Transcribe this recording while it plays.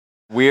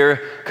We're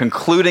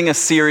concluding a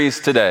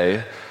series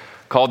today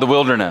called The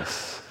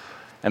Wilderness.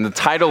 And the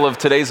title of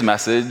today's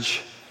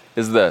message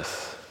is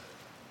this: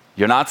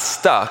 You're not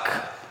stuck,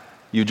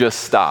 you just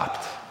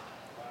stopped.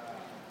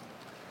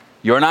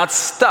 You're not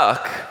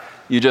stuck,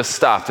 you just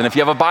stopped. And if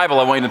you have a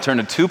Bible, I want you to turn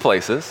to two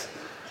places: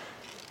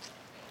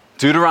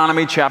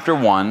 Deuteronomy chapter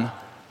 1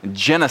 and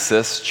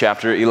Genesis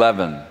chapter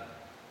 11.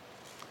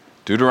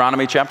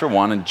 Deuteronomy chapter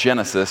 1 and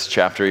Genesis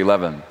chapter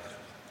 11.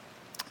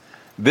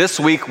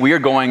 This week, we are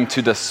going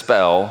to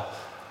dispel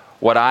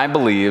what I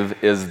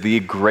believe is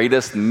the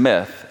greatest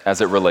myth as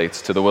it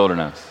relates to the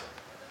wilderness.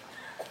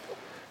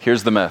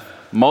 Here's the myth.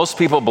 Most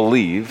people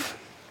believe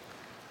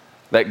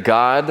that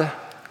God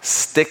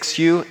sticks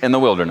you in the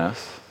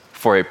wilderness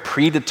for a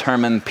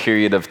predetermined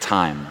period of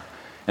time,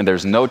 and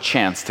there's no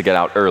chance to get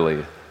out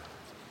early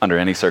under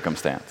any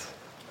circumstance.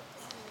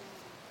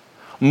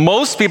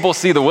 Most people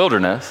see the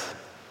wilderness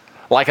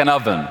like an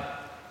oven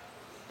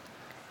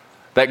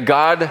that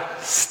God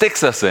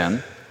sticks us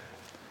in,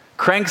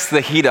 cranks the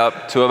heat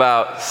up to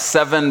about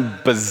 7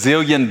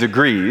 bazillion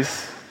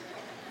degrees,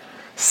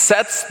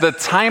 sets the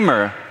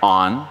timer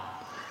on,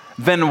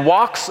 then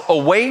walks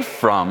away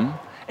from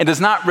and does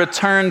not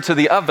return to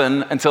the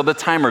oven until the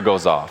timer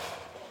goes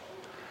off.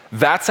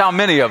 That's how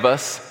many of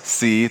us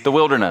see the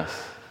wilderness.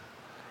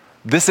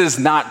 This is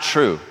not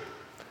true.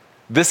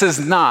 This is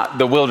not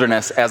the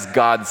wilderness as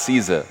God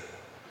sees it.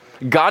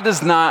 God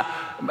does not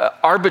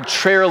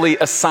arbitrarily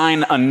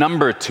assign a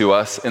number to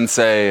us and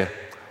say,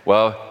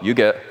 well, you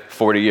get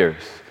 40 years,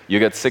 you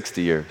get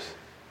 60 years.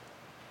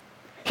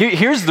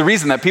 Here's the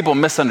reason that people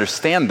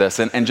misunderstand this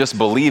and just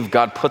believe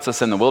God puts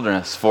us in the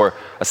wilderness for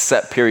a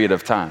set period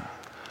of time.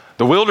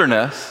 The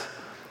wilderness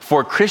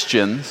for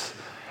Christians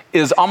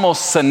is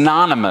almost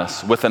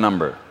synonymous with a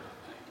number.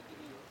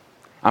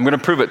 I'm going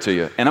to prove it to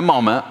you. In a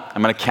moment,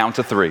 I'm going to count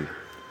to 3. And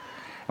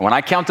when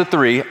I count to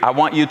 3, I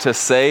want you to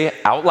say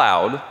out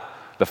loud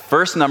the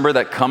first number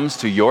that comes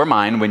to your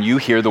mind when you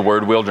hear the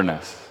word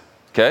wilderness.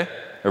 Okay?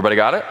 Everybody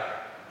got it?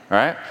 All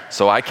right?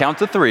 So I count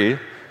to 3.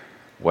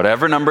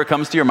 Whatever number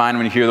comes to your mind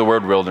when you hear the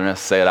word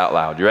wilderness, say it out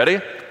loud. You ready?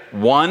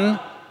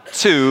 1,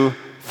 2,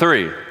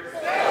 3.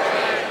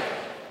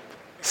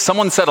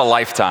 Someone said a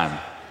lifetime.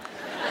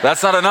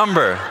 That's not a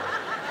number.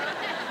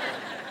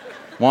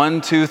 1,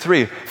 2,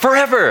 3.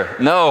 Forever.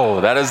 No,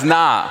 that is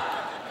not.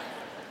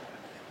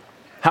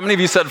 How many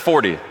of you said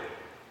 40?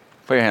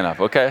 Put your hand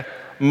up, okay?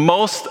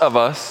 Most of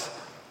us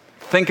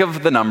think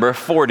of the number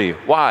 40.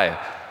 Why?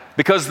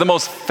 Because the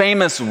most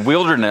famous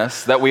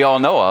wilderness that we all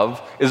know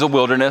of is a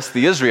wilderness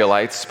the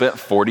Israelites spent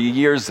 40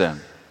 years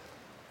in.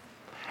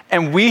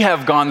 And we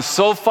have gone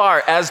so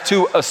far as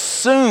to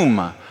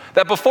assume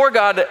that before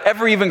God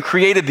ever even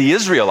created the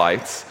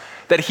Israelites,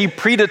 that he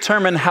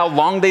predetermined how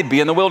long they'd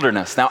be in the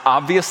wilderness. Now,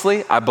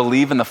 obviously, I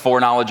believe in the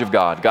foreknowledge of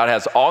God. God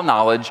has all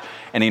knowledge,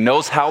 and he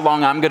knows how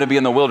long I'm going to be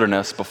in the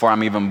wilderness before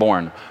I'm even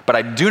born. But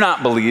I do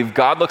not believe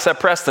God looks at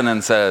Preston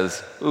and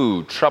says,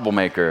 ooh,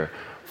 troublemaker,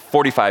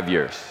 45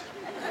 years.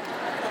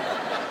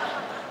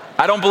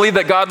 I don't believe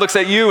that God looks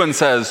at you and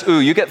says, ooh,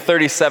 you get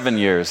 37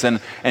 years, and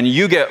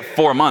you get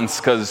 4 months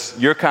because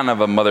you're kind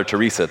of a Mother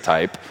Teresa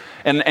type.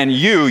 And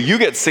you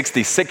get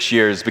 66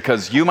 years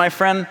because you, my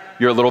friend,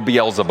 you're a little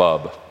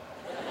Beelzebub.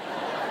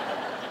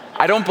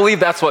 I don't believe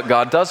that's what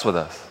God does with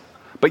us.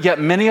 But yet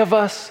many of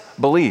us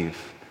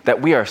believe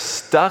that we are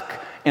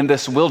stuck in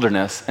this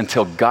wilderness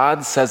until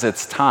God says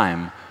it's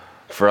time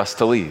for us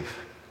to leave.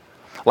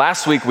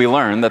 Last week we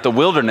learned that the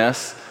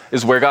wilderness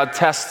is where God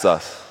tests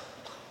us.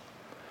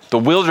 The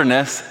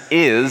wilderness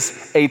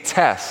is a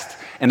test.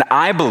 And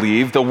I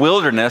believe the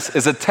wilderness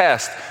is a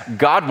test.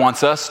 God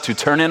wants us to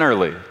turn in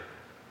early.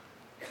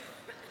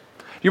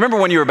 You remember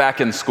when you were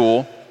back in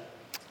school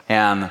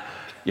and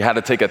you had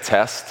to take a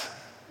test?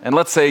 And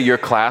let's say your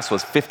class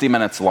was 50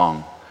 minutes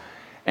long,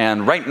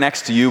 and right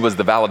next to you was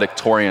the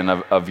valedictorian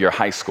of your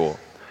high school.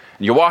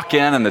 And you walk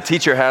in, and the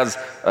teacher has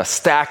a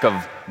stack of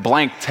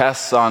blank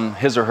tests on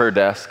his or her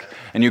desk,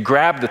 and you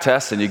grab the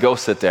test and you go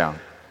sit down.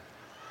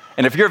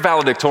 And if your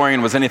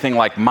valedictorian was anything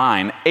like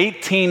mine,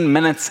 18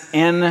 minutes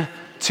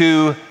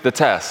into the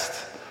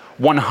test,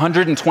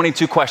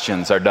 122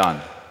 questions are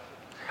done.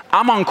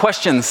 I'm on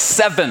question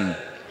 7.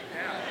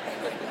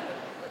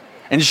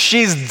 And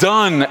she's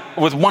done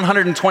with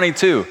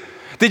 122.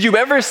 Did you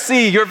ever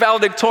see your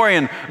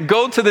valedictorian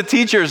go to the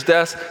teacher's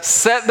desk,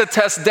 set the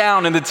test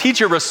down, and the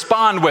teacher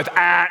respond with,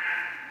 I'm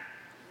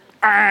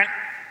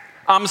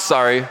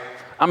sorry,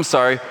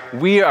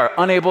 we are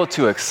unable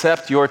to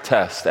accept your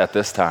test at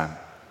this time.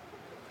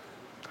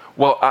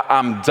 Well,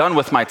 I'm done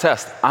with my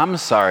test. I'm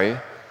sorry.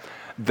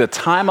 The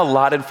time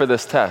allotted for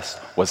this test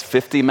was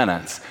 50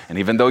 minutes. And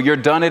even though you're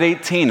done at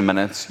 18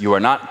 minutes, you are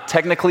not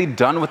technically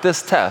done with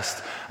this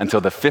test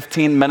until the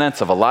 15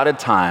 minutes of allotted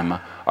time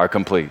are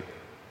complete.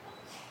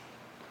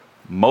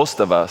 Most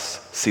of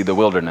us see the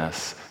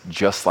wilderness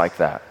just like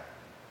that.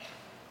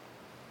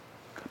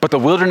 But the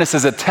wilderness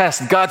is a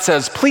test. God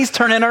says, please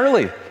turn in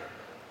early.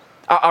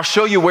 I'll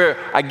show you where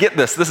I get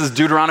this. This is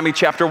Deuteronomy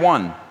chapter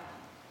 1,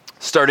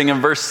 starting in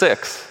verse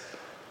 6.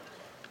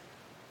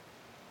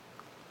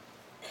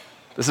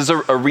 This is a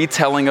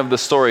retelling of the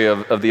story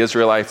of the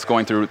Israelites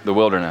going through the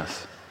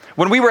wilderness.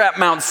 When we were at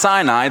Mount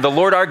Sinai, the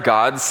Lord our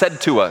God said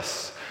to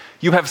us,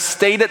 "You have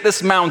stayed at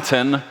this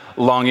mountain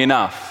long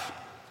enough."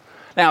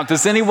 Now,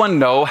 does anyone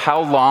know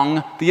how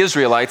long the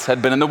Israelites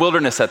had been in the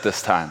wilderness at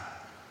this time?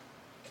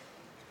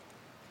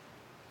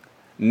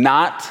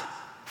 Not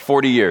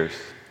 40 years.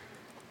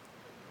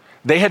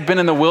 They had been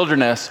in the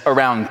wilderness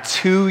around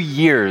 2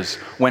 years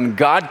when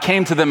God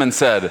came to them and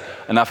said,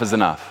 "Enough is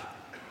enough.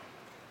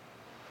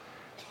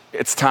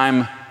 It's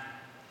time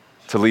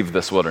to leave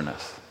this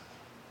wilderness."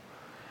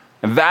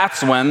 And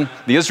that's when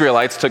the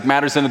Israelites took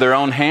matters into their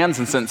own hands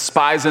and sent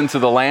spies into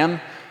the land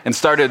and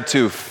started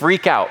to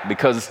freak out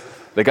because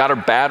they got a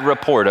bad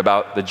report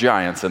about the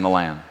giants in the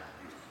land.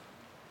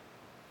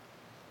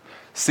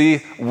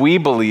 See, we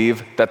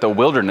believe that the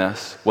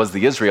wilderness was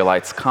the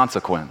Israelites'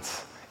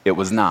 consequence. It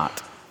was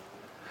not.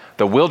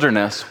 The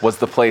wilderness was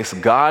the place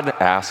God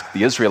asked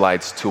the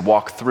Israelites to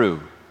walk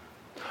through.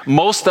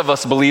 Most of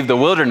us believe the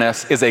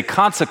wilderness is a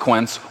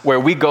consequence where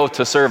we go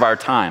to serve our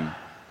time.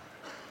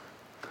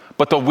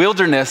 But the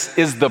wilderness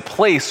is the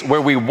place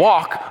where we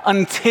walk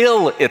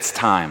until it's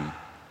time.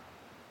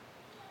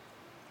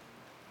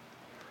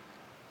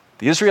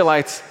 The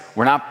Israelites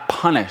were not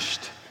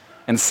punished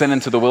and sent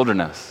into the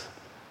wilderness.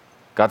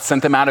 God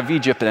sent them out of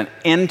Egypt and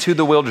into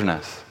the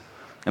wilderness.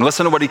 And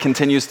listen to what he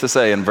continues to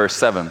say in verse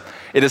 7.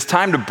 It is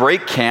time to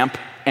break camp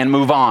and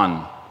move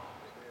on.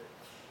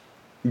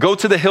 Go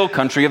to the hill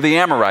country of the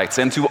Amorites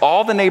and to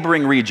all the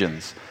neighboring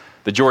regions,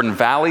 the Jordan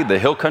Valley, the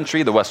hill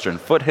country, the western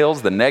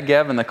foothills, the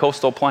Negev, and the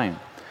coastal plain.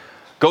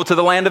 Go to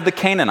the land of the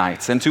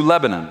Canaanites and to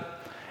Lebanon,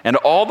 and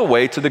all the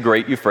way to the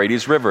great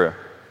Euphrates River.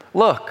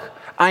 Look,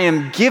 I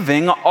am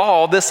giving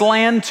all this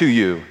land to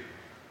you.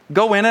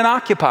 Go in and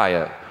occupy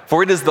it.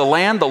 For it is the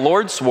land the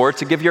Lord swore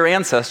to give your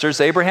ancestors,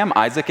 Abraham,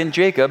 Isaac, and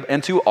Jacob,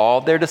 and to all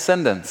their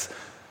descendants.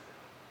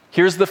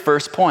 Here's the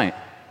first point.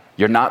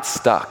 You're not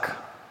stuck.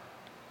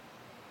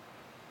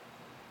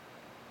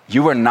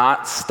 You are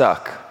not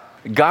stuck.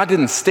 God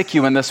didn't stick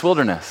you in this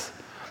wilderness.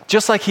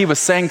 Just like he was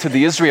saying to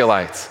the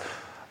Israelites,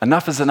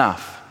 enough is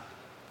enough.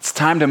 It's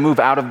time to move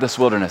out of this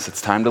wilderness.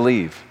 It's time to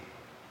leave.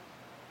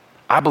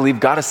 I believe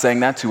God is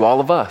saying that to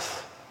all of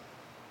us.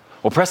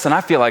 Well, Preston,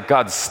 I feel like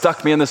God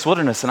stuck me in this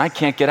wilderness and I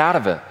can't get out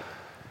of it.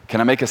 Can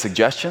I make a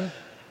suggestion?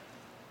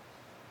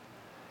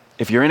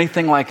 If you're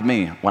anything like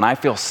me, when I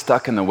feel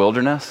stuck in the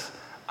wilderness,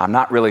 I'm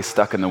not really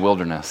stuck in the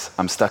wilderness.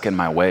 I'm stuck in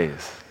my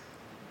ways.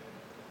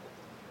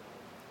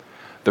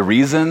 The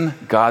reason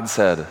God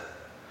said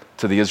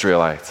to the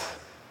Israelites,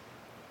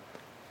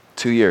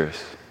 2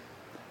 years,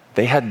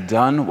 they had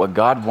done what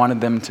God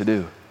wanted them to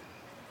do.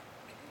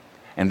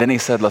 And then he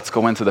said, let's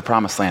go into the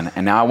promised land.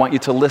 And now I want you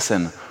to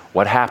listen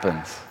what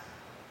happens.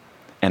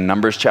 In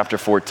Numbers chapter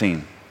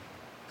 14,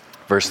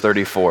 verse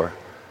 34,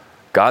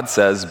 God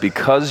says,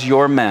 because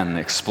your men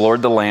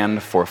explored the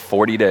land for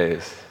 40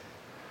 days,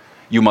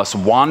 you must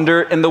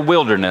wander in the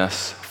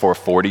wilderness for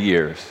 40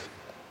 years.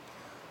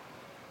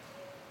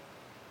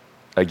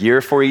 A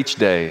year for each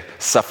day,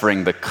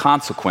 suffering the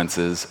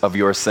consequences of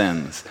your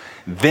sins.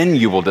 Then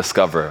you will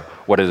discover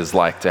what it is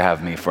like to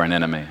have me for an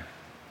enemy.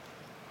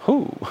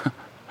 Whew.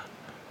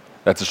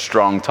 That's a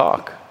strong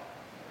talk.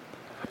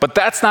 But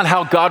that's not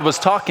how God was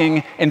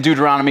talking in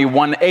Deuteronomy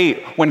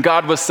 1:8 when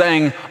God was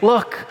saying,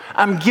 look,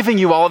 I'm giving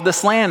you all of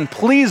this land.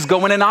 Please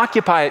go in and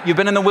occupy it. You've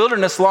been in the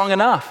wilderness long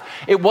enough.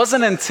 It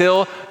wasn't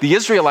until the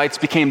Israelites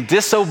became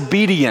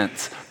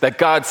disobedient that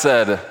God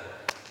said,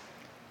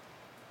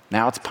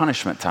 now it's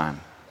punishment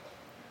time.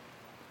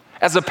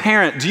 As a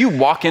parent, do you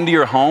walk into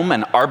your home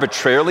and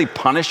arbitrarily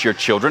punish your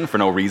children for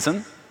no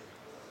reason?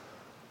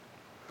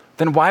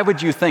 Then why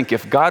would you think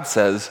if God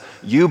says,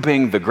 you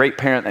being the great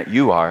parent that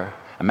you are,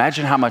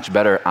 imagine how much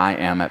better I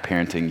am at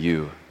parenting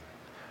you.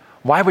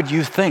 Why would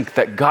you think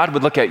that God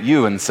would look at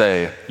you and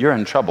say, you're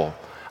in trouble.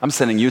 I'm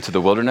sending you to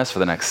the wilderness for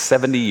the next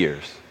 70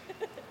 years.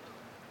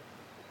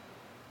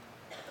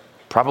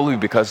 Probably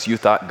because you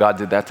thought God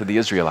did that to the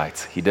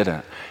Israelites. He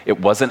didn't. It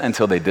wasn't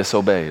until they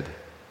disobeyed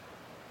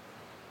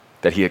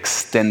that he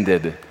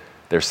extended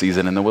their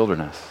season in the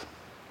wilderness.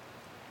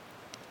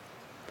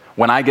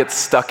 When I get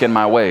stuck in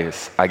my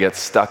ways, I get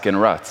stuck in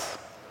ruts.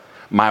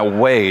 My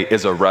way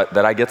is a rut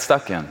that I get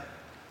stuck in.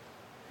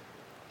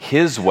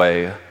 His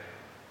way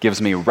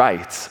gives me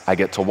rights I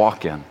get to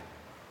walk in.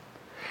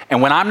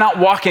 And when I'm not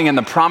walking in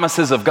the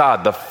promises of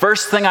God, the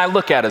first thing I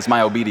look at is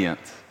my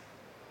obedience.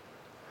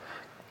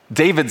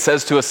 David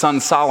says to his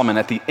son Solomon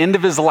at the end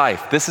of his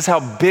life, this is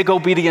how big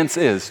obedience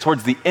is.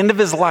 Towards the end of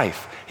his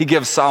life, he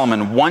gives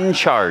Solomon one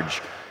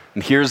charge,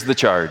 and here's the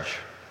charge.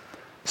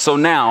 So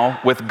now,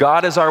 with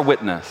God as our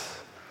witness,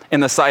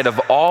 in the sight of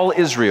all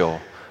Israel,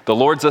 the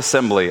Lord's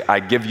assembly, I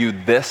give you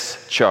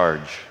this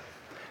charge.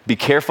 Be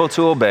careful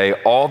to obey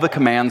all the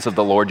commands of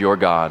the Lord your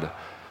God,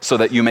 so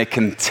that you may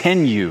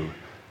continue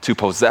to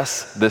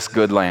possess this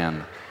good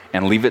land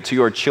and leave it to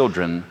your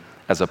children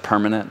as a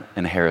permanent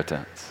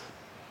inheritance.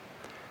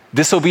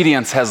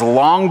 Disobedience has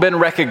long been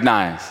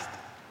recognized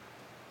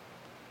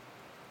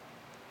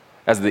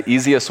as the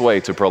easiest way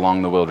to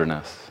prolong the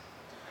wilderness.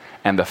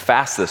 and the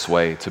fastest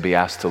way to be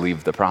asked to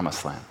leave the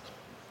promised land.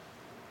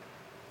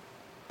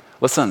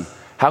 Listen,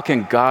 how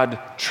can God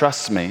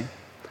trust me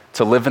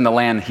to live in the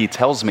land he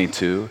tells me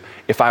to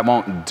if I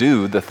won't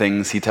do the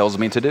things he tells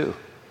me to do?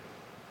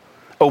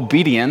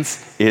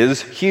 Obedience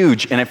is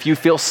huge, and if you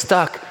feel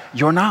stuck,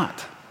 you're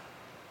not.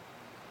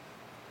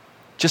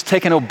 Just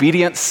take an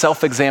obedient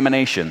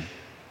self-examination.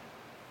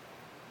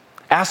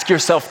 Ask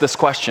yourself this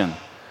question: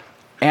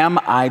 am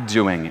I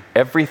doing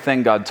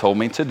everything God told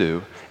me to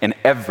do in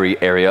every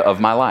area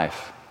of my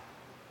life?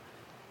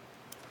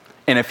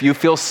 And if you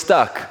feel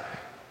stuck,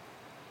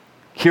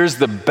 here's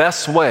the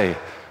best way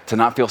to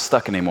not feel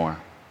stuck anymore.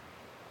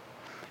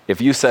 If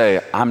you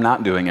say, I'm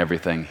not doing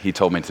everything he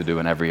told me to do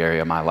in every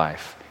area of my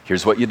life,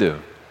 here's what you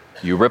do.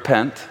 You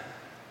repent,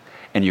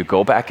 and you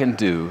go back and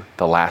do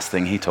the last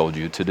thing he told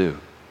you to do.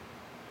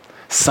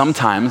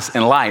 Sometimes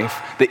in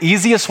life, the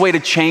easiest way to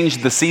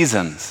change the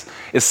seasons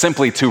is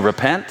simply to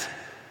repent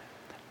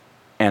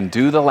and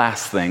do the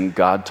last thing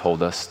God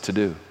told us to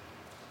do.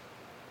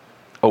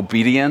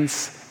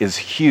 Obedience is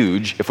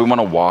huge if we want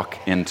to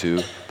walk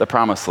into the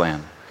promised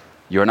land.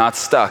 You're not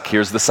stuck.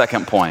 Here's the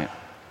second point.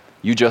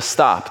 You just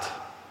stopped.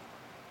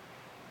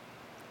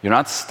 You're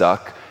not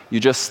stuck.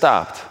 You just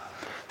stopped.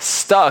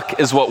 Stuck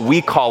is what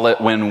we call it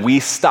when we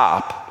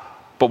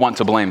stop but want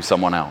to blame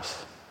someone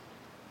else.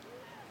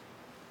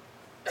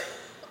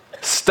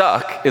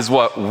 Stuck is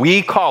what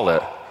we call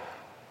it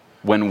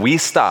when we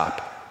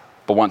stop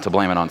but want to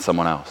blame it on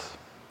someone else.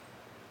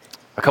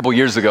 A couple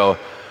years ago,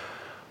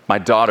 my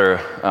daughter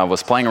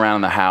was playing around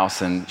in the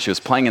house, and she was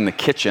playing in the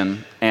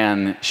kitchen,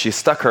 and she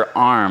stuck her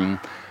arm,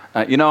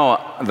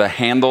 the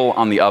handle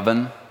on the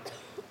oven,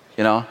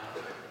 the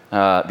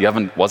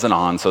oven wasn't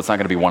on, so it's not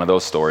going to be one of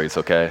those stories,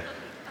 okay?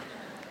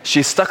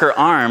 She stuck her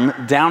arm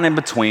down in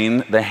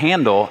between the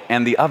handle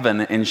and the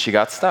oven, and she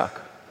got stuck.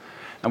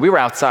 And we were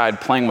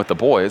outside playing with the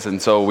boys, and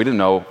so we didn't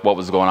know what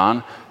was going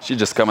on. She'd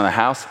just come in the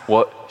house.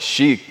 Well,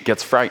 she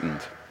gets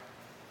frightened.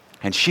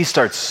 And she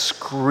starts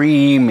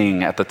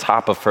screaming at the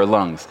top of her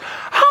lungs,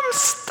 I'm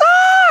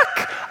stuck!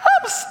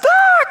 I'm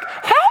stuck!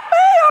 Help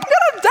me! I'm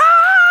gonna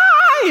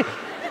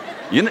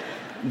die!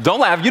 Don't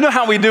laugh. You know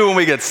how we do when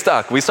we get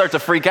stuck. We start to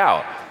freak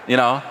out,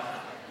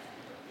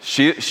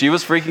 She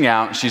was freaking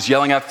out. She's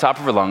yelling at the top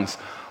of her lungs.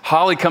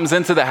 Holly comes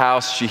into the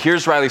house. She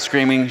hears Riley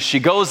screaming. She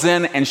goes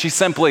in, and she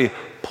simply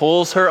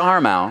pulls her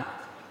arm out,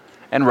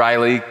 and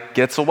Riley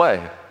gets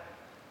away.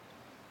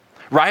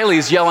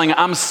 Riley's yelling,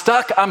 I'm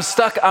stuck, I'm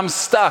stuck, I'm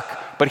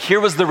stuck. But here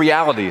was the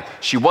reality.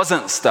 She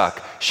wasn't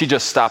stuck. She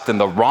just stopped in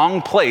the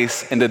wrong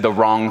place and did the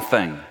wrong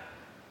thing.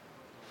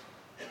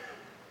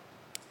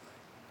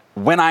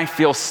 When I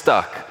feel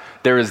stuck,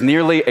 there is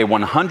nearly a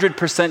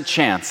 100%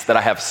 chance that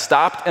I have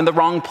stopped in the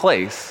wrong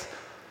place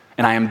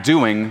and I am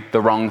doing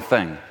the wrong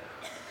thing.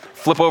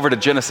 Flip over to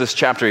Genesis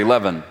chapter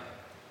 11,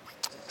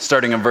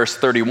 starting in verse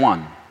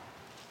 31.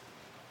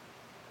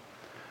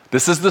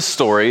 This is the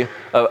story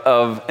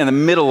in the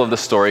middle of the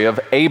story of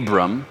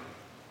Abram,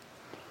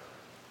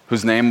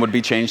 whose name would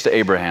be changed to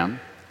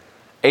Abraham,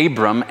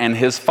 Abram and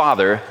his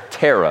father,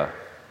 Terah.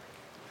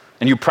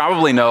 And you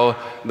probably know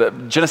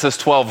that Genesis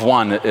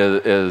 12:1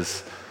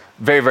 is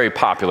very, very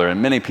popular,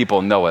 and many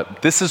people know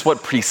it. This is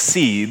what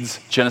precedes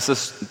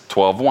Genesis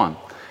 12:1.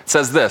 It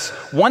says this: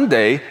 one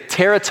day,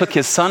 Terah took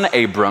his son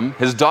Abram,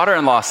 his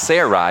daughter-in-law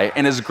Sarai,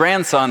 and his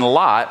grandson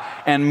Lot,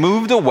 and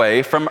moved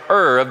away from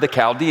Ur of the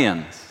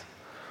Chaldeans.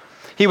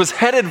 He was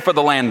headed for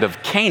the land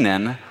of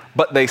Canaan,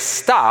 but they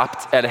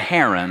stopped at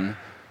Haran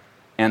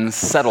and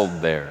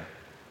settled there.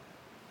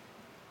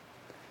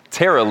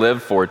 Terah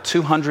lived for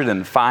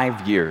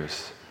 205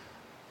 years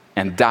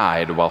and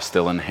died while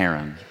still in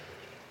Haran.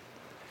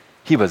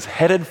 He was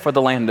headed for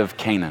the land of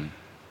Canaan,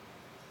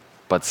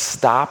 but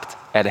stopped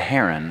at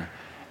Haran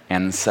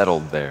and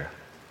settled there.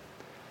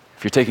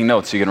 If you're taking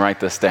notes, you can write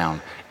this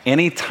down.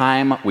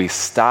 Anytime we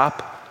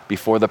stop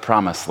before the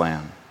promised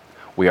land,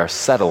 we are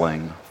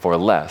settling for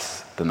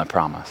less than the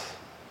promise.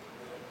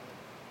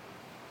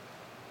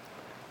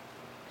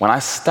 When I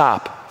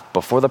stop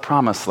before the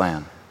promised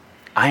land,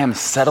 I am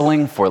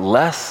settling for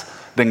less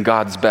than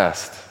God's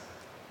best.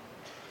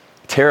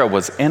 Terah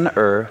was in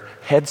Ur,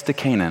 heads to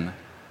Canaan,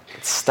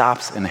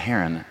 stops in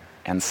Haran,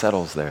 and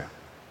settles there.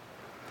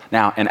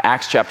 Now, in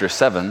Acts chapter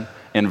 7,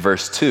 in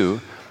verse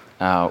 2,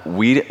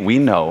 we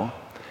know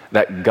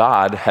that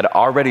God had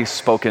already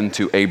spoken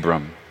to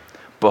Abram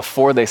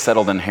before they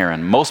settled in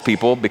Haran. Most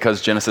people,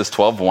 because Genesis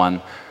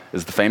 12:1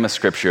 is the famous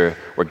scripture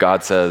where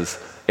God says,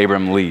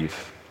 Abram, leave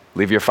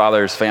your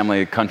father's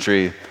family,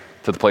 country,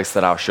 to the place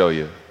that I'll show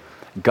you.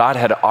 God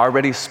had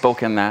already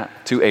spoken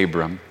that to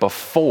Abram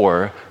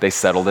before they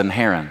settled in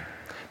Haran.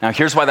 Now,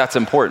 here's why that's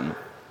important.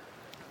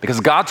 Because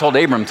God told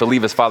Abram to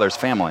leave his father's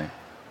family,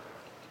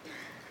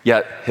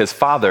 yet his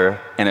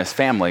father and his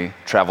family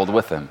traveled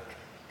with him.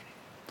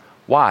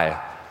 Why?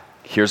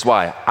 Here's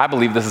why. I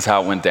believe this is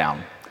how it went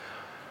down.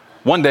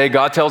 One day,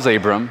 God tells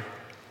Abram,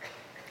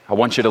 I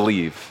want you to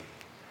leave,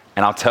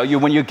 and I'll tell you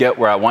when you get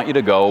where I want you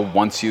to go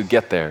once you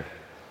get there.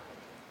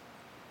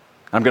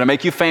 I'm going to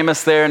make you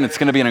famous there, and it's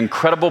going to be an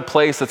incredible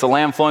place. It's a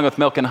land flowing with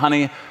milk and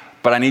honey,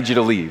 but I need you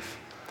to leave.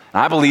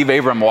 And I believe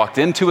Abram walked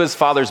into his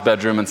father's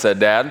bedroom and said,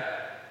 Dad,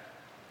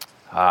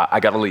 I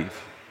got to leave.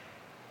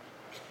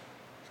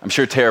 I'm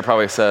sure Tara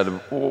probably said,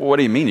 what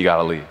do you mean you got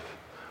to leave?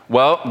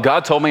 Well,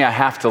 God told me I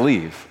have to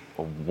leave.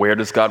 Well, where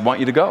does God want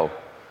you to go?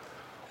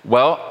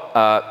 Well,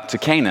 to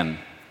Canaan,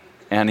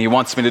 and he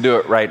wants me to do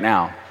it right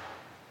now.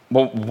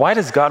 Well, why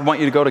does God want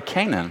you to go to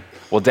Canaan?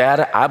 Well, Dad,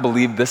 I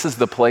believe this is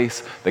the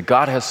place that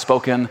God has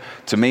spoken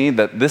to me,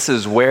 that this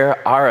is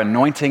where our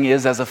anointing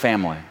is as a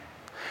family.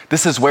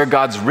 This is where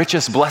God's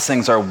richest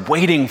blessings are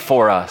waiting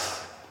for us.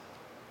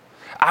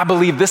 I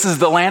believe this is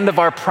the land of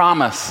our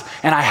promise,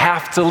 and I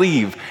have to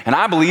leave. And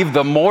I believe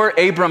the more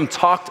Abram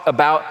talked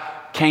about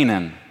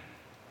Canaan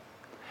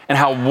and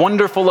how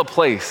wonderful a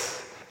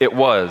place it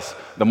was,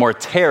 the more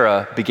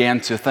Terah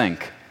began to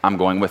think, I'm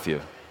going with you.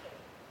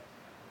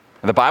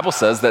 And the Bible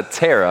says that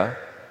Terah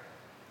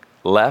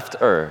left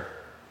Ur,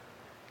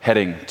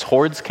 heading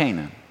towards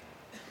Canaan,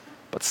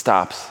 but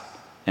stops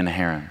in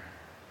Haran.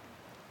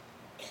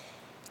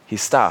 He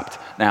stopped.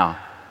 Now,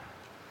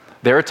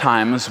 there are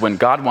times when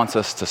God wants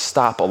us to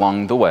stop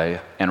along the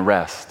way and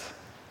rest.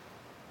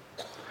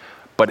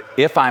 But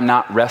if I'm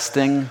not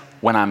resting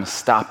when I'm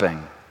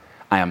stopping,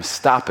 I am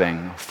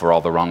stopping for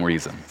all the wrong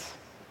reasons.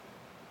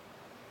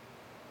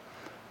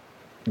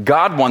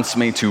 God wants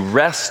me to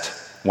rest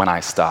when I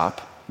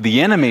stop.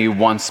 The enemy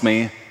wants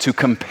me to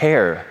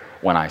compare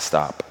when I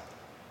stop.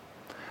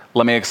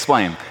 Let me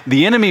explain.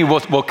 The enemy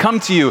will come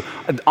to you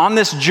on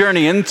this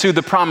journey into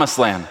the promised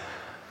land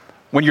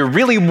when you're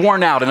really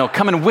worn out, and he'll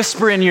come and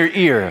whisper in your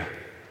ear,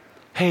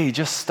 hey,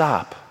 just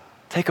stop.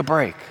 Take a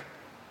break.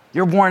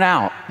 You're worn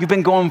out. You've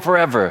been going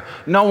forever.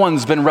 No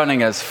one's been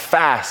running as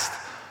fast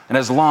and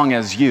as long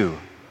as you.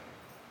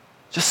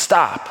 Just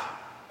stop.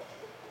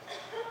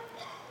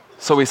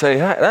 So we say,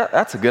 yeah,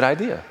 that's a good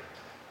idea.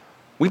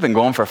 We've been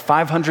going for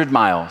 500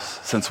 miles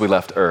since we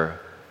left Ur.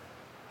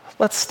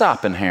 Let's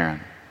stop in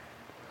Haran.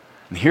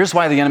 And here's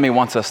why the enemy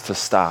wants us to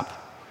stop.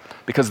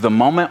 Because the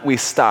moment we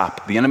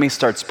stop, the enemy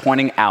starts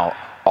pointing out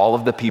all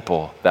of the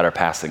people that are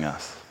passing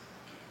us.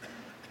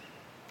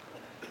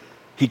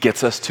 He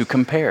gets us to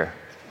compare.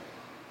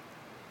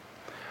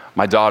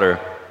 My daughter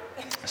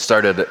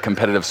started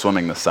competitive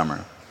swimming this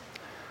summer.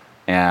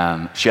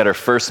 And she had her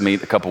first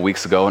meet a couple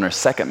weeks ago and her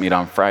second meet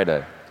on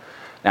Friday.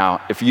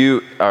 Now, if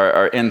you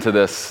are into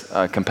this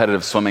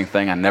competitive swimming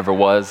thing, I never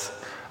was.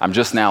 I'm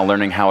just now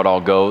learning how it all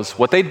goes.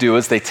 What they do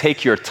is they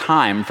take your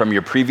time from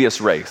your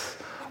previous race,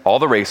 all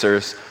the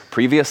racers,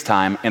 previous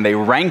time, and they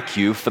rank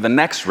you for the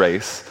next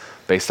race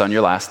based on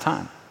your last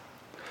time.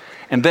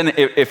 And then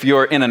if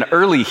you're in an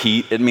early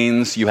heat, it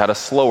means you had a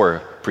slower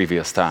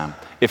previous time.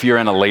 If you're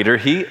in a later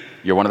heat,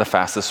 you're one of the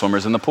fastest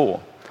swimmers in the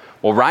pool.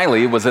 Well,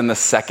 Riley was in the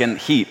second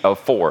heat of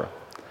 4.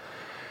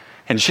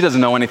 And she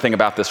doesn't know anything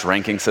about this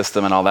ranking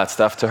system and all that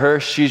stuff. To her,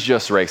 she's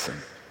just racing.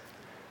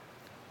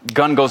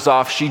 Gun goes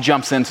off, she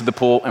jumps into the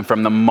pool, and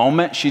from the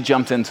moment she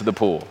jumped into the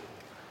pool,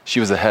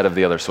 she was ahead of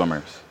the other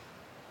swimmers.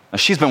 Now,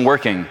 she's been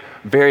working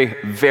very,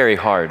 very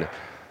hard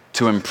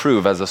to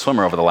improve as a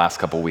swimmer over the last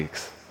couple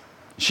weeks.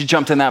 She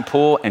jumped in that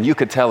pool, and you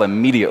could tell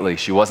immediately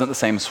she wasn't the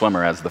same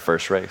swimmer as the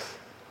first race.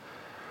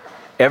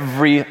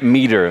 Every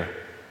meter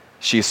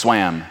she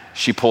swam,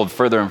 she pulled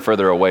further and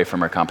further away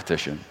from her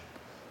competition.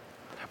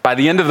 By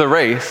the end of the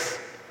race,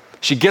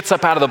 she gets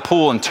up out of the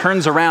pool and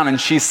turns around and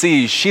she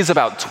sees she's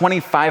about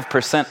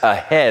 25%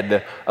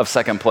 ahead of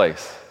second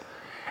place.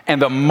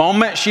 And the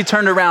moment she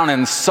turned around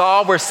and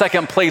saw where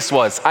second place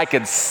was, I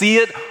could see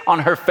it on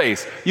her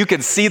face. You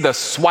could see the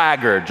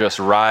swagger just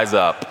rise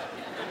up.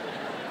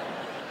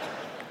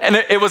 And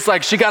it was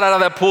like she got out of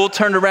that pool,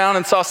 turned around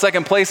and saw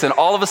second place, and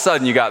all of a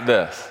sudden you got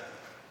this.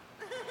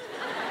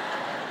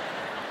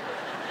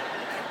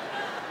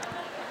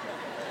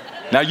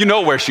 Now you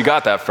know where she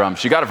got that from.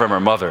 She got it from her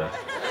mother.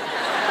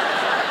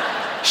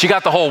 She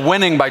got the whole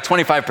winning by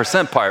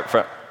 25% part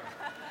from.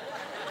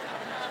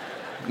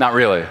 Not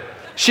really.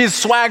 She's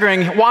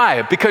swaggering.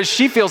 Why? Because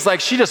she feels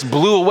like she just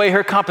blew away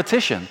her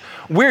competition.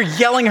 We're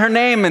yelling her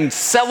name and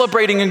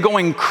celebrating and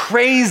going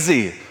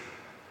crazy.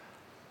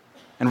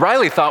 And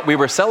Riley thought we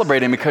were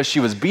celebrating because she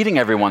was beating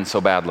everyone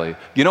so badly.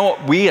 You know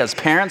what we as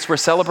parents were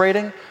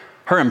celebrating?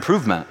 Her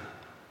improvement.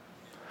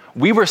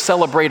 We were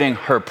celebrating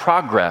her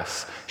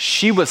progress.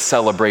 She was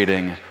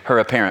celebrating her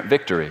apparent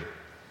victory.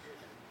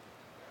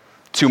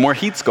 2 more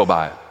heats go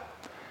by.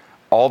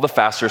 All the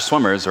faster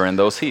swimmers are in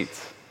those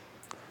heats.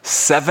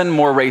 7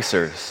 more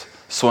racers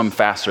swim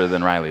faster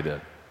than Riley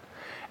did.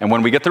 And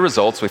when we get the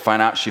results, we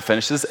find out she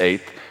finishes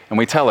 8th, and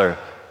we tell her,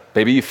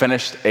 baby, you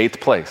finished 8th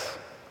place.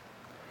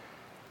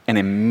 And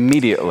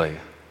immediately,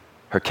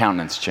 her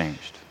countenance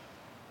changed.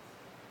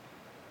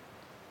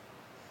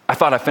 I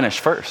thought I finished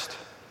first.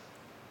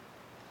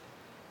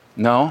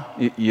 No,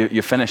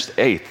 you finished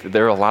 8th.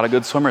 There were a lot of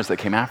good swimmers that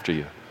came after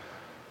you.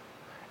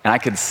 And I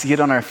could see it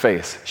on her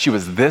face. She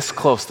was this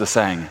close to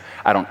saying,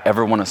 I don't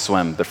ever want to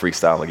swim the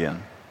freestyle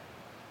again.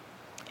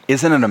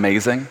 Isn't it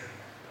amazing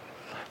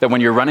that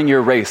when you're running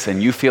your race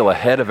and you feel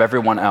ahead of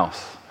everyone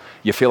else,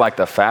 you feel like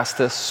the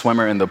fastest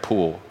swimmer in the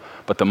pool,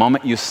 but But the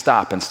moment you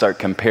stop and start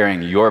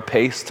comparing your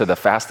pace to the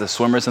fastest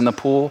swimmers in the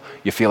pool,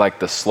 you feel like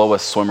the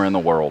slowest swimmer in the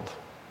world.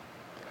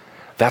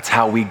 That's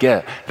how we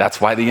get. That's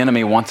why the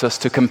enemy wants us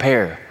to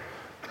compare.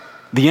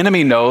 The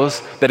enemy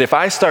knows that if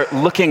I start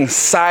looking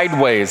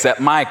sideways at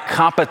my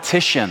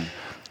competition,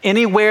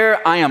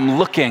 anywhere I am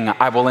looking,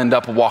 I will end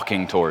up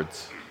walking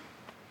towards.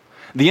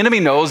 The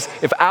enemy knows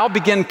if I'll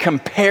begin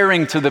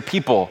comparing to the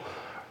people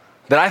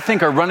that I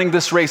think are running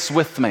this race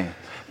with me,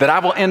 that I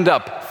will end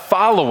up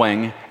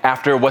following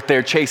after what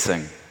they're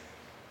chasing.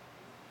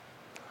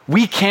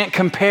 We can't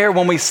compare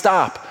when we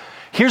stop.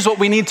 Here's what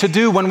we need to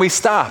do when we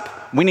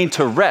stop. We need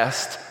to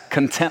rest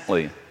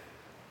contently.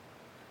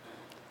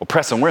 Well,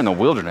 Preston, we're in the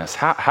wilderness.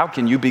 How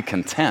can you be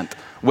content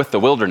with the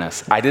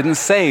wilderness? I didn't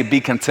say be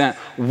content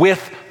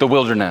with the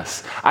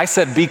wilderness. I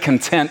said be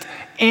content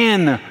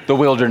in the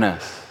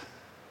wilderness.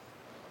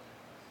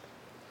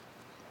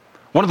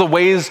 One of the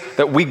ways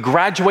that we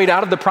graduate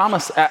out of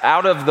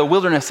the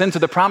wilderness into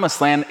the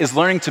promised land is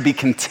learning to be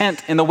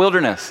content in the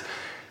wilderness.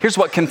 Here's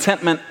what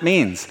contentment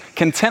means.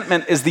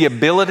 Contentment is the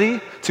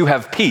ability to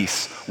have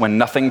peace when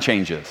nothing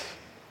changes.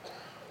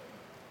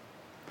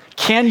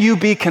 Can you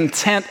be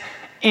content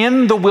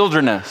in the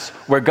wilderness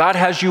where God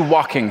has you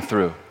walking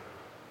through?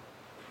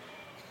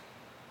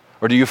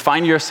 Or do you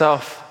find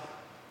yourself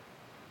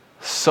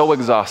so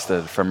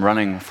exhausted from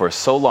running for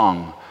so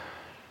long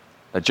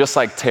that just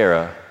like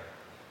Tara,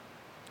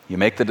 you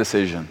make the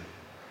decision,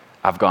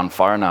 I've gone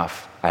far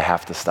enough, I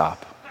have to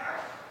stop.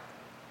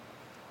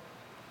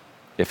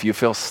 If you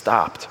feel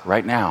stopped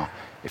right now,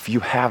 if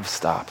you have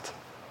stopped,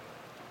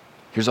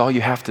 here's all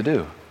you have to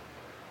do.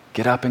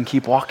 Get up and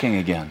keep walking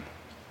again.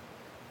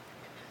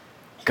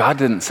 God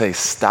didn't say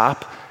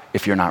stop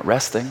if you're not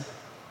resting.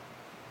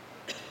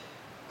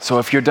 So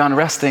if you're done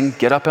resting,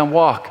 get up and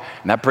walk.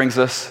 And that brings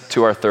us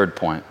to our third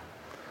point.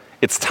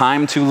 It's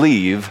time to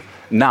leave,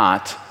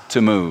 not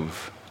to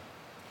move.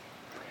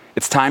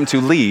 It's time to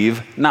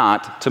leave,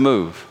 not to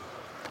move.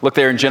 Look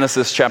there in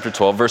Genesis chapter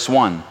 12, verse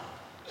 1.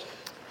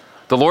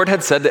 The Lord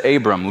had said to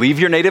Abram, leave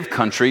your native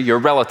country, your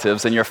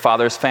relatives, and your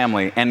father's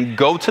family, and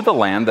go to the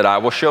land that I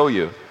will show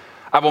you.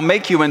 I will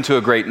make you into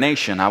a great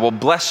nation. I will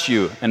bless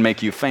you and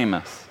make you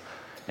famous,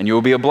 and you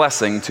will be a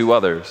blessing to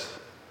others.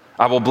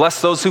 I will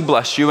bless those who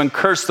bless you and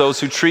curse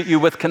those who treat you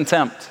with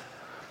contempt.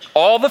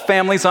 All the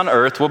families on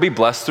earth will be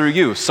blessed through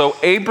you. So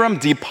Abram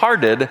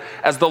departed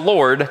as the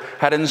Lord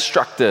had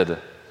instructed.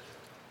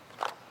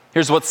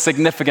 Here's what's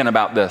significant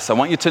about this. I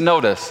want you to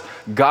notice,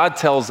 God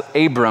tells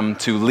Abram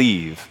to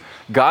leave.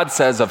 God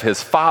says of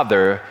his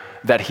father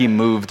that he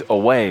moved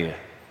away.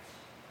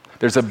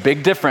 There's a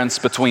big difference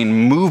between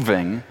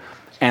moving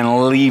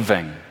and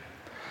leaving.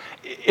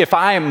 If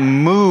I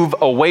move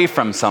away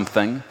from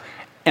something,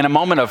 in a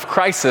moment of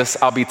crisis,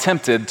 I'll be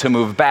tempted to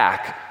move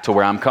back to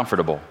where I'm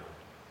comfortable.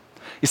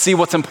 You see,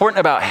 what's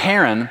important about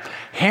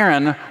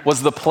Haran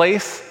was the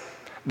place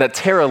that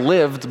Terah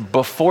lived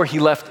before he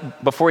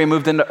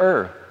moved into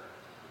Ur.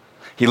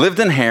 He lived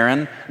in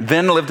Haran,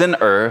 then lived in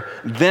Ur,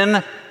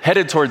 then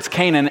headed towards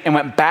Canaan and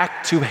went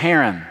back to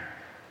Haran.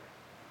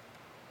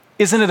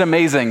 Isn't it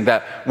amazing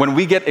that when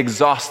we get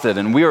exhausted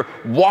and we are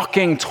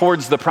walking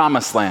towards the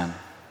promised land,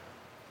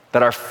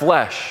 that our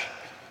flesh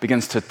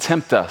begins to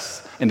tempt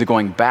us into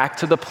going back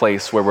to the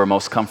place where we're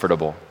most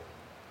comfortable?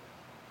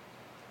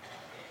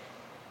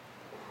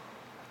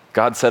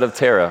 God said of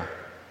Terah,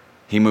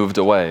 he moved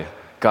away.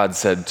 God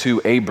said to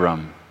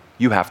Abram,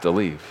 you have to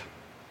leave.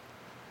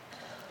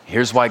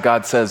 Here's why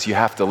God says you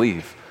have to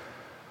leave.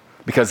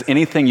 Because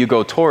anything you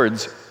go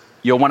towards,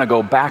 you'll want to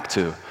go back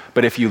to.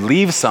 But if you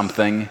leave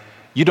something,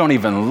 you don't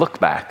even look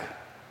back.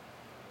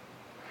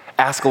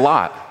 Ask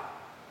Lot.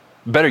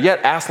 Better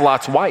yet, ask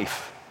Lot's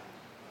wife,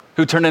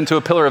 who turned into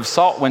a pillar of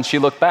salt when she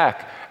looked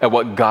back at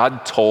what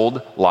God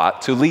told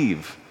Lot to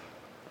leave.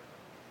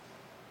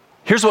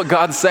 Here's what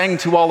God's saying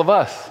to all of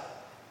us.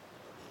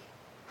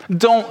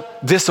 Don't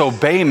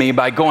disobey me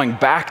by going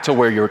back to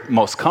where you're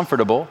most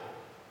comfortable.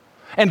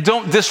 And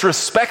don't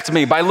disrespect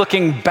me by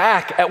looking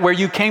back at where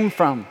you came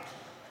from.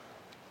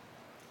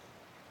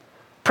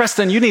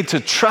 Preston, you need to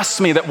trust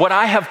me that what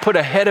I have put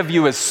ahead of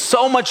you is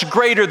so much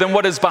greater than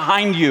what is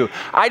behind you.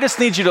 I just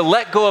need you to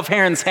let go of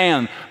Haran's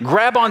hand,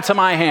 grab onto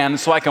my hand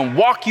so I can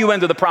walk you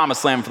into the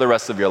promised land for the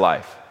rest of your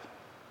life.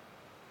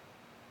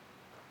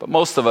 But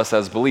most of us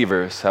as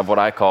believers have what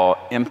I call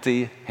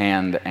empty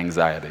hand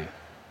anxiety.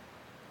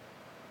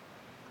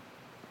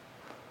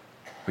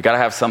 We got to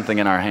have something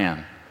in our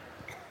hand.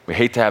 We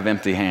hate to have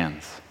empty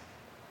hands.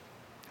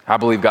 I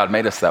believe God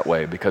made us that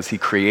way because he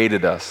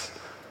created us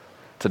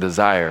to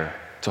desire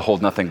to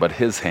hold nothing but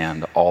his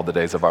hand all the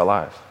days of our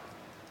lives.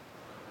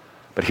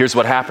 But here's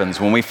what happens.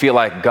 When we feel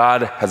like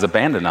God has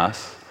abandoned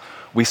us,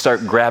 we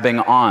start grabbing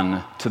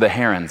on to the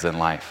Harans in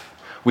life.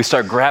 We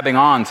start grabbing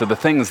on to the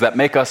things that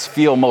make us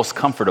feel most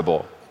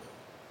comfortable.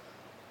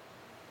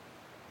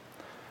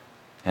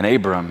 And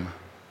Abram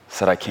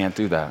said, I can't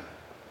do that.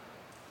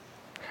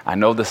 I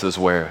know this is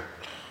where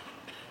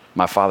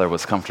my father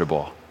was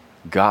comfortable.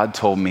 God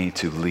told me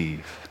to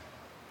leave.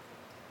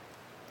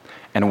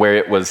 And where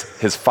it was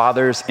his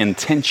father's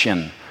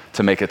intention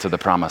to make it to the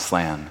promised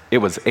land. It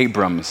was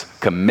Abram's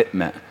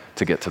commitment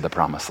to get to the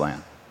promised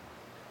land.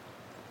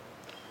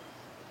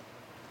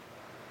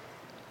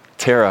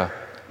 Terah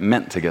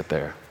meant to get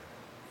there.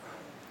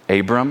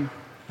 Abram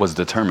was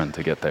determined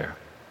to get there.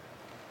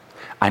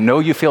 I know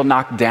you feel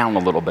knocked down a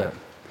little bit.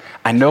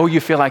 I know you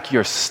feel like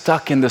you're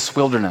stuck in this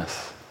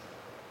wilderness.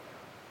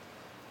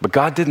 But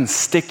God didn't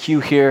stick you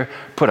here,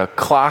 put a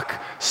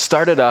clock,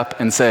 start it up,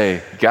 and say,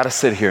 you got to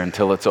sit here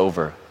until it's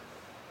over.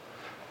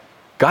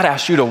 God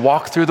asked you to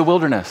walk through the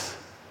wilderness.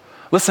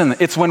 Listen,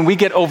 it's when we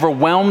get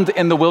overwhelmed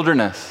in the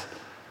wilderness,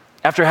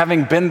 after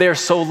having been there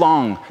so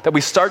long, that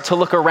we start to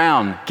look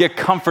around, get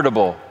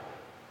comfortable,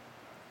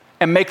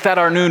 and make that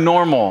our new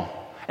normal.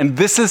 And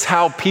this is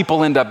how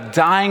people end up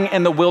dying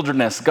in the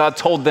wilderness. God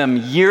told them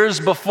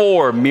years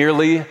before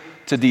merely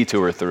to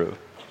detour through.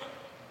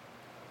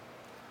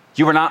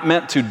 You were not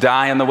meant to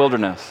die in the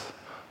wilderness.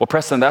 Well,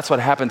 Preston, that's what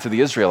happened to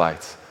the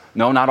Israelites.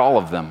 No, not all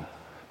of them.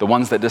 The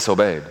ones that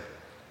disobeyed.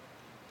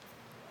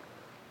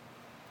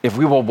 If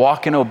we will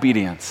walk in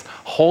obedience,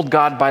 hold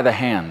God by the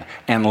hand,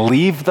 and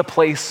leave the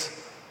place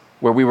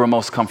where we were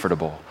most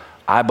comfortable,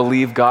 I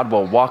believe God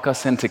will walk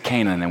us into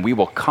Canaan and we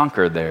will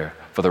conquer there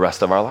for the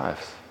rest of our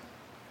lives.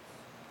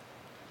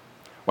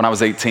 When I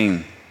was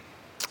 18,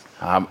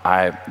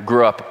 I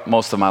grew up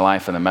most of my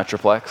life in the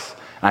Metroplex.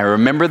 And I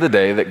remember the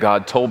day that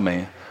God told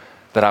me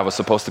that I was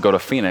supposed to go to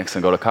Phoenix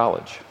and go to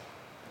college.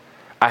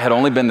 I had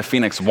only been to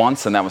Phoenix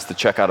once, and that was to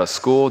check out a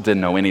school.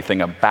 Didn't know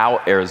anything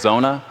about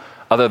Arizona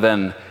other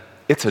than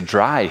it's a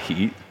dry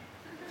heat.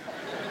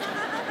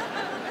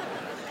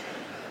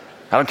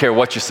 I don't care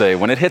what you say.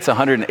 When it hits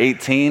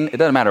 118, it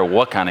doesn't matter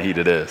what kind of heat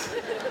it is.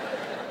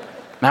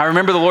 Now I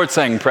remember the Lord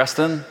saying,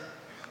 Preston,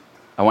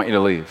 I want you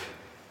to leave.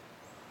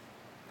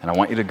 And I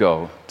want you to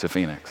go to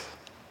Phoenix.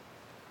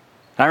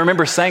 And I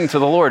remember saying to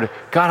the Lord,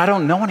 God, I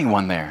don't know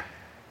anyone there.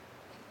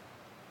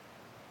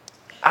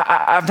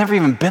 I've never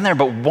even been there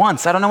but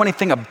once. I don't know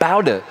anything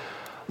about it.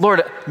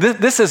 Lord,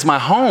 this is my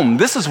home.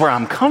 This is where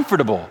I'm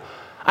comfortable.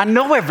 I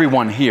know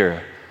everyone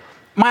here.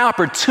 My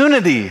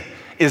opportunity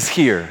is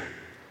here.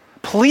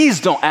 Please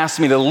don't ask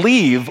me to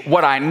leave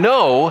what I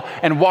know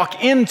and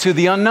walk into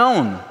the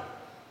unknown.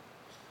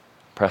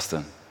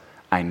 Preston,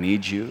 I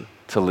need you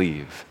to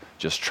leave.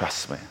 Just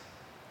trust me.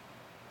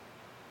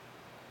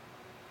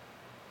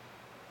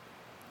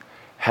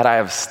 Had I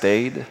have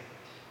stayed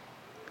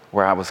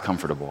where I was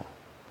comfortable,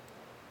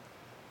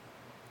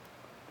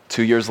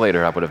 2 years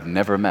later, I would have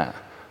never met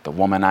the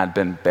woman I'd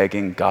been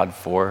begging God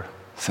for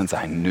since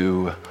I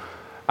knew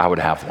I would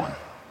have one.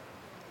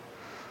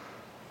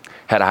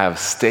 Had I have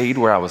stayed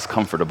where I was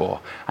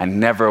comfortable, I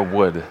never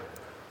would,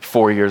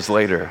 4 years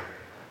later,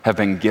 have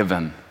been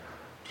given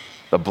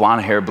the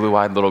blonde-haired,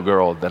 blue-eyed little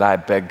girl that I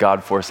begged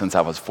God for since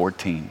I was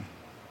 14.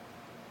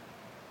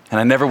 And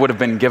I never would have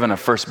been given a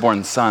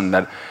firstborn son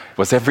that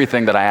was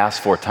everything that I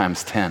asked for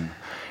times 10.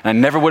 And I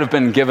never would have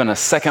been given a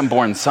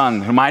secondborn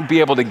son whom I'd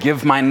be able to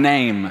give my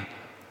name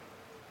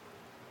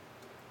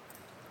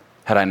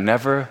had I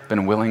never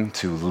been willing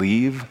to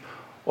leave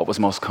what was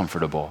most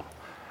comfortable.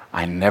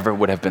 I never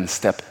would have been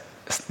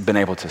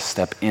able to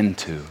step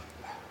into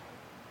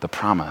the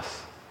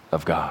promise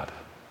of God.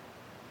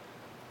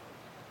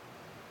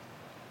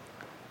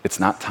 It's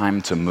not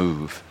time to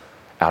move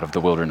out of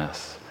the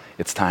wilderness.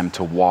 It's time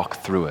to walk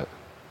through it.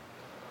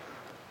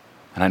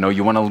 And I know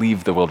you want to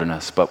leave the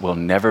wilderness, but we'll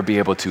never be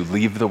able to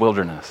leave the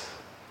wilderness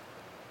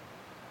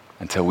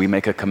until we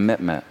make a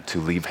commitment to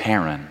leave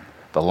Haran,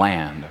 the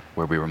land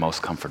where we were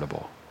most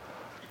comfortable.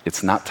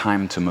 It's not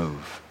time to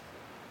move.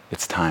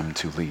 It's time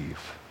to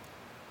leave.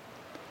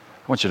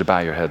 I want you to bow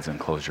your heads and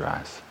close your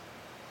eyes.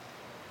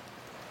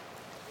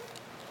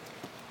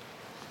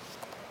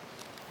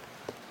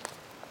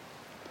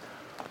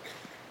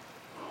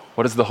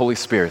 What is the Holy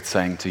Spirit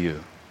saying to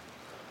you?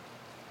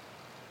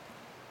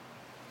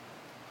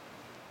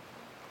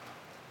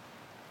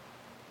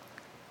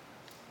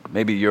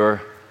 Maybe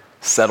you're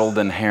settled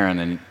in Haran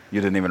and you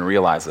didn't even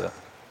realize it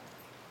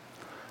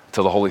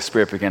until the Holy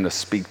Spirit began to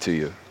speak to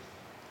you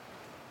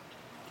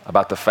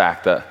about the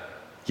fact that,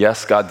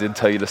 yes, God did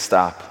tell you to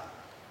stop,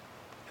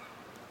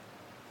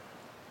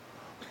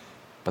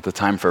 but the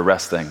time for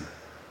resting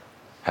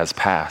has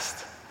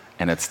passed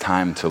and it's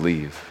time to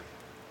leave.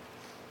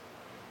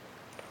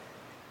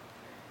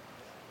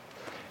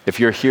 If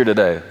you're here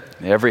today,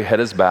 every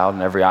head is bowed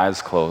and every eye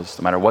is closed,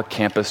 no matter what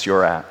campus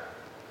you're at,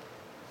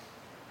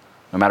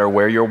 no matter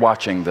where you're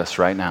watching this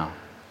right now,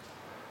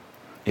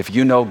 if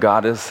you know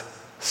God is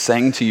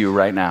saying to you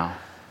right now,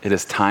 it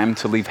is time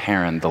to leave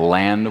Haran, the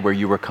land where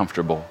you were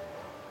comfortable,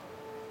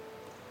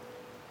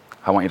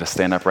 I want you to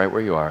stand up right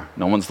where you are.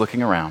 No one's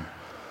looking around.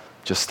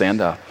 Just stand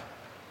up.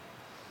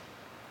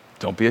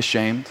 Don't be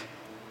ashamed.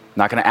 I'm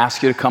not going to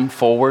ask you to come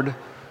forward and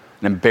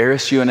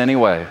embarrass you in any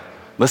way.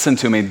 Listen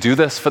to me. Do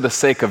this for the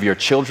sake of your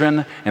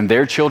children and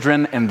their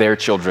children and their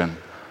children.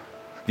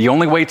 The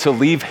only way to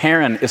leave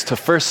Haran is to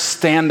first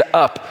stand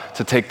up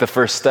to take the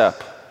first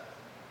step.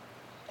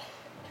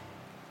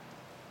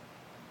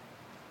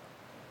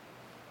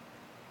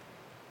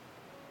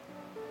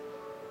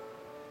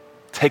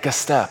 Take a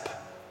step.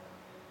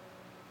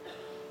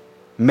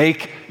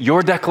 Make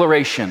your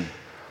declaration.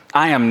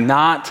 I am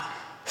not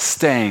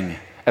staying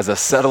as a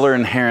settler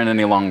in Haran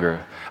any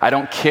longer. I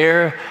don't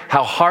care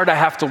how hard I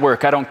have to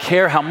work. I don't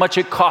care how much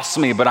it costs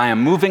me, but I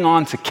am moving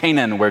on to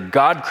Canaan, where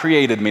God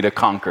created me to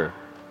conquer.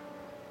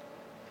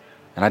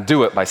 And I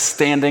do it by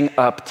standing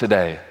up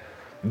today.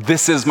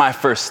 This is my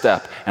first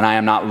step, and I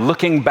am not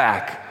looking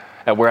back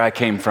at where I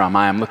came from.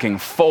 I am looking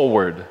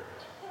forward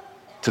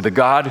to the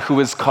God who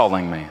is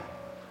calling me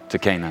to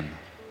Canaan.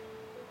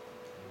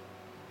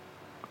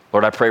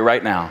 Lord, I pray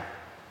right now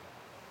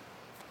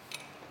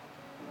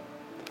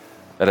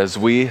that as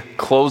we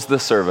close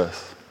this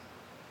service,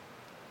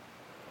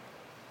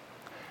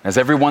 as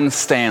everyone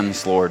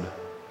stands, Lord,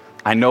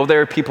 I know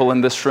there are people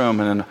in this room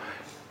and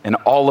in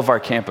all of our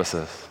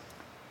campuses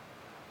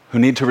who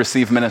need to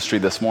receive ministry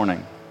this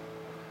morning.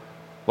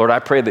 Lord, I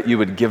pray that you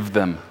would give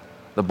them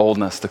the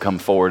boldness to come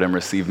forward and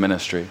receive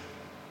ministry.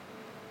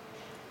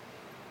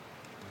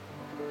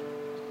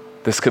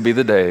 This could be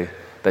the day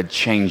that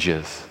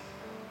changes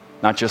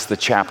not just the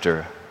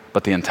chapter,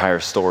 but the entire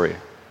story.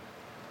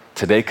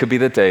 Today could be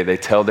the day they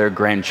tell their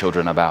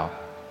grandchildren about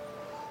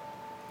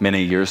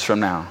many years from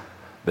now.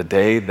 The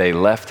day they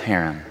left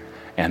Haran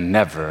and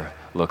never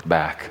looked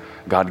back.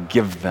 God,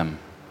 give them,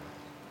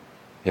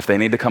 if they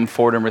need to come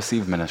forward and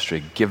receive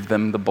ministry, give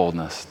them the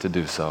boldness to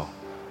do so.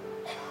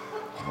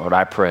 Lord,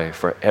 I pray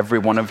for every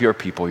one of your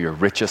people, your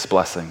richest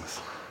blessings.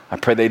 I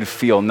pray they'd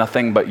feel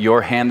nothing but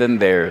your hand in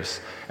theirs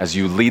as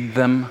you lead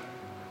them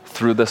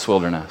through this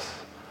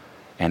wilderness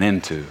and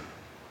into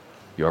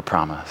your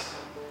promise.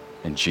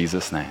 In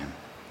Jesus' name,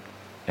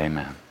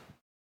 amen.